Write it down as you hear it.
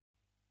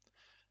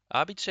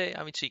Amicae,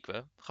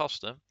 amicique,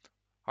 gasten,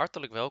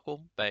 hartelijk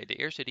welkom bij de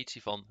eerste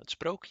editie van het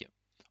Sprookje,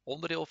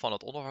 onderdeel van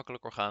het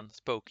onafhankelijke orgaan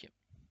het Pookje.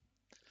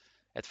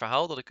 Het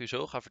verhaal dat ik u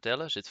zo ga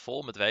vertellen zit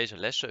vol met wijze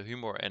lessen,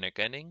 humor en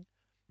herkenning,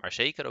 maar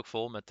zeker ook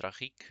vol met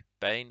tragiek,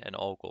 pijn en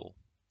alcohol.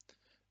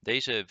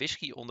 Deze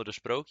whisky onder de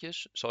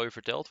sprookjes zal u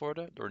verteld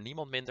worden door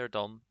niemand minder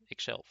dan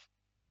ikzelf.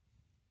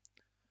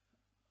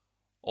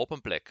 Op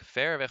een plek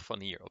ver weg van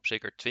hier, op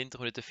zeker 20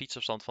 minuten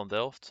fietsafstand van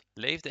Delft,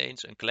 leefde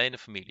eens een kleine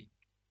familie,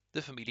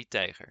 de familie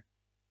Tijger.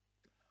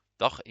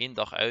 Dag in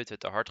dag uit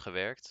werd er hard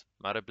gewerkt,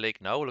 maar het bleek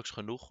nauwelijks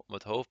genoeg om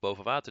het hoofd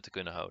boven water te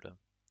kunnen houden.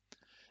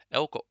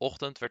 Elke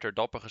ochtend werd er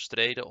dapper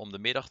gestreden om de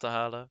middag te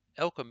halen,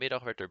 elke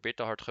middag werd er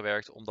bitter hard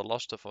gewerkt om de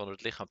lasten van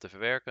het lichaam te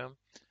verwerken,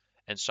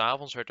 en 's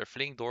avonds werd er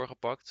flink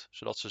doorgepakt,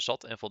 zodat ze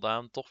zat en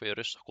voldaan toch weer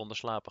rustig konden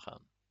slapen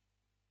gaan.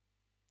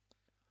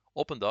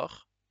 Op een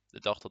dag, de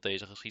dag dat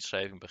deze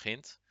geschiedschrijving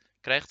begint,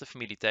 krijgt de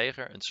familie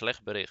Tijger een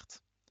slecht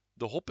bericht.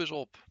 De hop is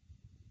op.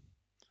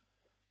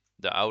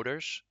 De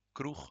ouders,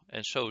 Kroeg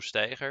en Soos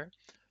Tijger,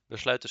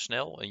 besluiten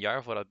snel een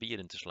jaar voorraad bier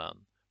in te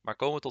slaan, maar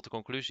komen tot de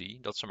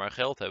conclusie dat ze maar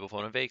geld hebben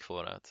voor een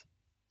weekvoorraad.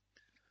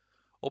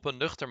 Op een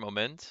nuchter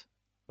moment,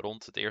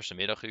 rond het eerste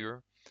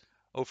middaguur,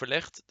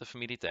 overlegt de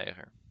familie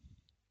Tijger.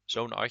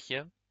 Zoon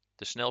Adtje,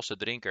 de snelste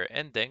drinker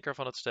en denker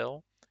van het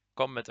stel,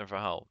 kwam met een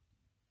verhaal.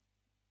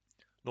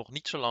 Nog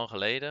niet zo lang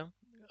geleden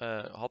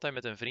had hij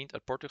met een vriend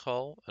uit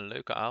Portugal een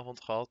leuke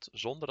avond gehad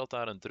zonder dat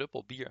daar een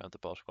druppel bier aan te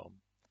pas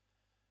kwam.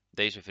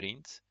 Deze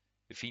vriend,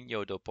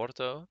 Vinho do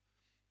Porto,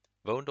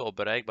 woonde op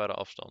bereikbare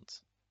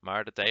afstand,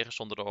 maar de tijgers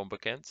stonden erom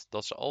bekend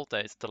dat ze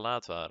altijd te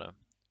laat waren,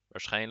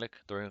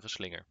 waarschijnlijk door hun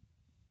geslinger.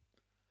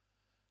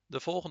 De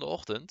volgende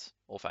ochtend,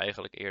 of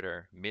eigenlijk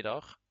eerder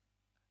middag,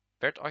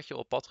 werd Adje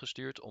op pad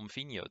gestuurd om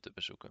Vinho te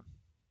bezoeken.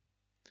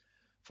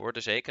 Voor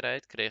de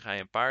zekerheid kreeg hij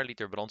een paar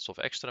liter brandstof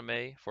extra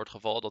mee voor het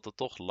geval dat het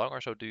toch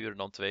langer zou duren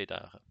dan 2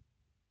 dagen.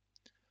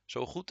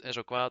 Zo goed en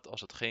zo kwaad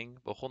als het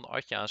ging, begon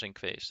Adje aan zijn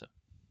kweesten.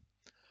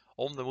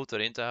 Om de moed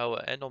erin te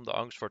houden en om de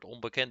angst voor het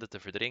onbekende te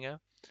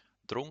verdringen,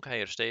 dronk hij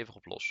er stevig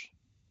op los.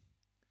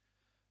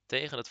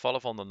 Tegen het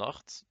vallen van de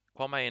nacht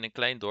kwam hij in een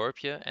klein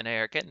dorpje en hij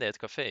herkende het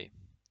café.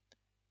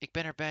 Ik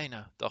ben er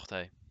bijna, dacht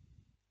hij.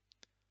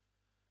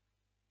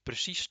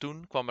 Precies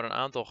toen kwam er een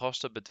aantal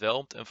gasten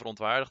bedwelmd en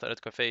verontwaardigd uit het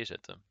café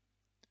zetten.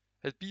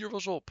 Het bier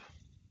was op.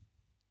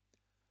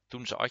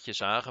 Toen ze Adje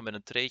zagen met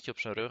een treetje op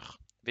zijn rug,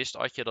 wist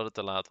Adje dat het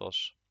te laat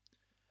was.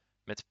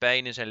 Met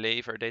pijn in zijn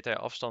lever deed hij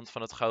afstand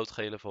van het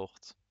goudgele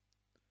vocht.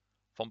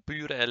 Van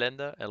pure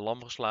ellende en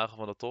lamgeslagen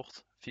van de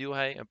tocht viel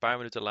hij een paar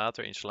minuten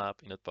later in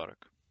slaap in het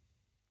park.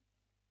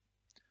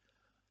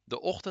 De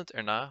ochtend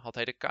erna had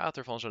hij de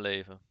kater van zijn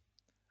leven.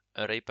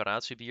 Een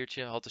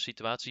reparatiebiertje had de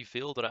situatie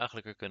veel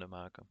draaglijker kunnen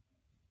maken.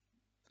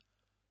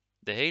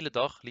 De hele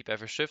dag liep hij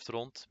versuft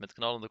rond met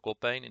knallende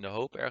koppijn in de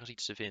hoop ergens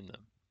iets te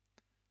vinden.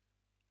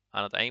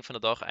 Aan het eind van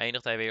de dag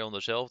eindigde hij weer onder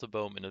dezelfde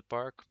boom in het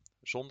park,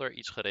 zonder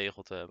iets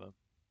geregeld te hebben.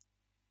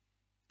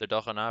 De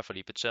dag erna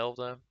verliep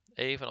hetzelfde,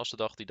 evenals de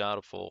dag die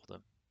daarop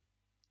volgde.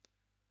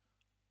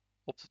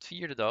 Op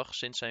de 4e dag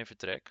sinds zijn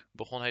vertrek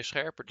begon hij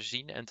scherper te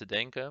zien en te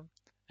denken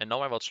en nam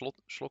hij wat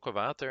slokken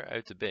water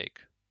uit de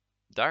beek.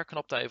 Daar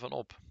knapte hij van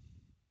op.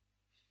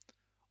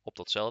 Op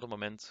datzelfde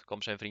moment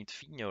kwam zijn vriend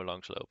Vinho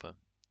langslopen.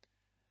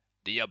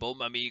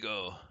 Diabom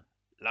amigo,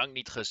 lang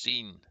niet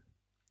gezien.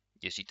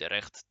 Je ziet er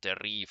echt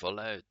terrivel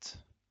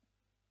uit.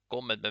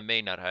 Kom met me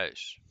mee naar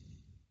huis.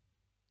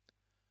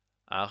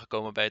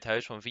 Aangekomen bij het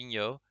huis van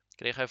Vinho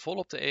kreeg hij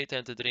volop te eten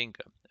en te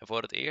drinken en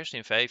voor het eerst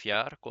in 5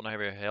 jaar kon hij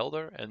weer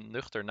helder en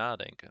nuchter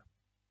nadenken.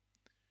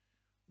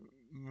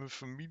 Mijn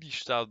familie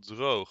staat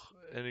droog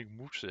en ik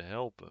moet ze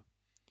helpen.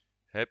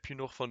 Heb je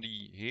nog van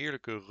die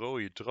heerlijke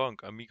rode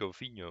drank, amigo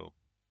Vinho?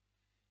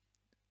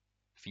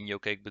 Vinho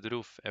keek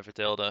bedroefd en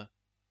vertelde: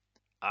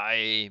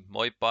 Ai,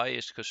 mooi pai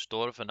is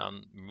gestorven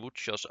aan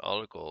muchos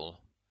alcohol.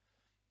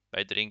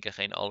 Wij drinken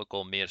geen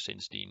alcohol meer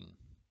sindsdien.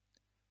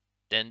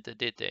 Tente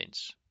dit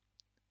eens.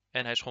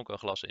 En hij schonk een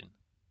glas in.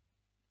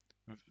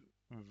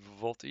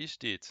 Wat is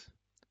dit?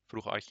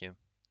 Vroeg Adje.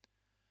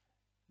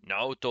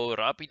 Nou, to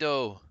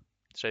rapido,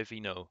 zei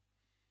Vino.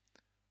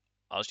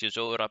 Als je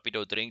zo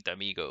rapido drinkt,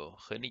 amigo,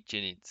 geniet je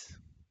niet.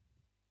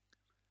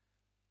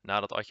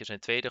 Nadat Adje zijn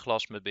tweede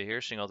glas met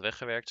beheersing had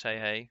weggewerkt, zei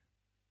hij: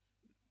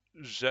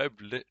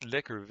 Zuip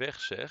lekker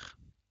weg, zeg.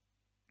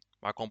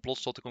 Maar kwam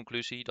plots tot de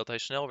conclusie dat hij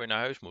snel weer naar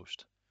huis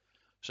moest.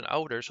 Zijn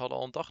ouders hadden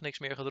al een dag niks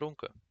meer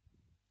gedronken.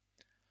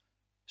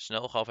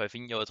 Snel gaf hij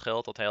Vinho het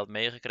geld dat hij had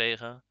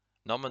meegekregen,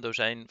 nam een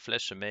dozijn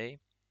flessen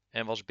mee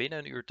en was binnen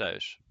een uur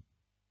thuis.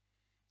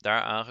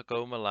 Daar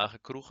aangekomen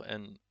lagen Kroeg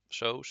en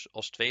Soos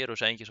als 2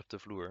 rozijntjes op de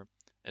vloer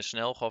en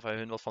snel gaf hij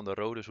hun wat van de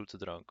rode zoete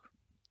drank.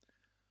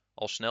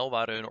 Al snel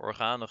waren hun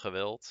organen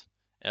geweld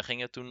en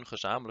gingen toen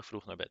gezamenlijk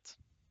vroeg naar bed.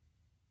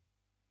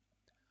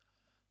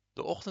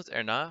 De ochtend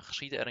erna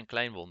geschiedde er een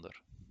klein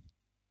wonder.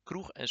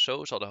 Kroeg en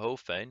Soos hadden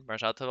hoofdpijn, maar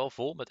zaten wel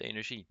vol met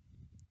energie.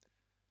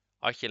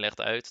 Adje legt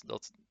uit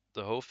dat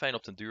de hoofdpijn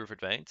op den duur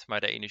verdwijnt, maar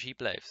de energie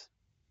blijft.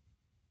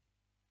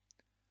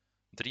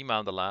 3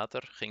 maanden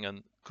later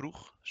gingen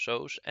Kroeg,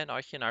 Soos en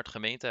Adtje naar het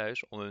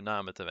gemeentehuis om hun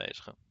namen te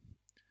wijzigen.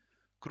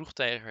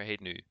 Kroegtijger heet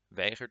nu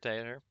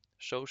Weigertijger,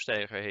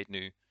 Soostijger heet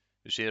nu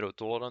Zero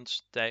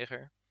Tolerance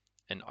Tijger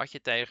en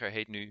Adtje Tijger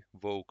heet nu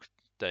Woke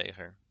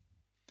Tijger.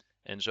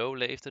 En zo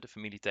leefde de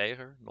familie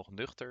Tijger nog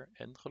nuchter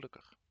en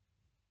gelukkig.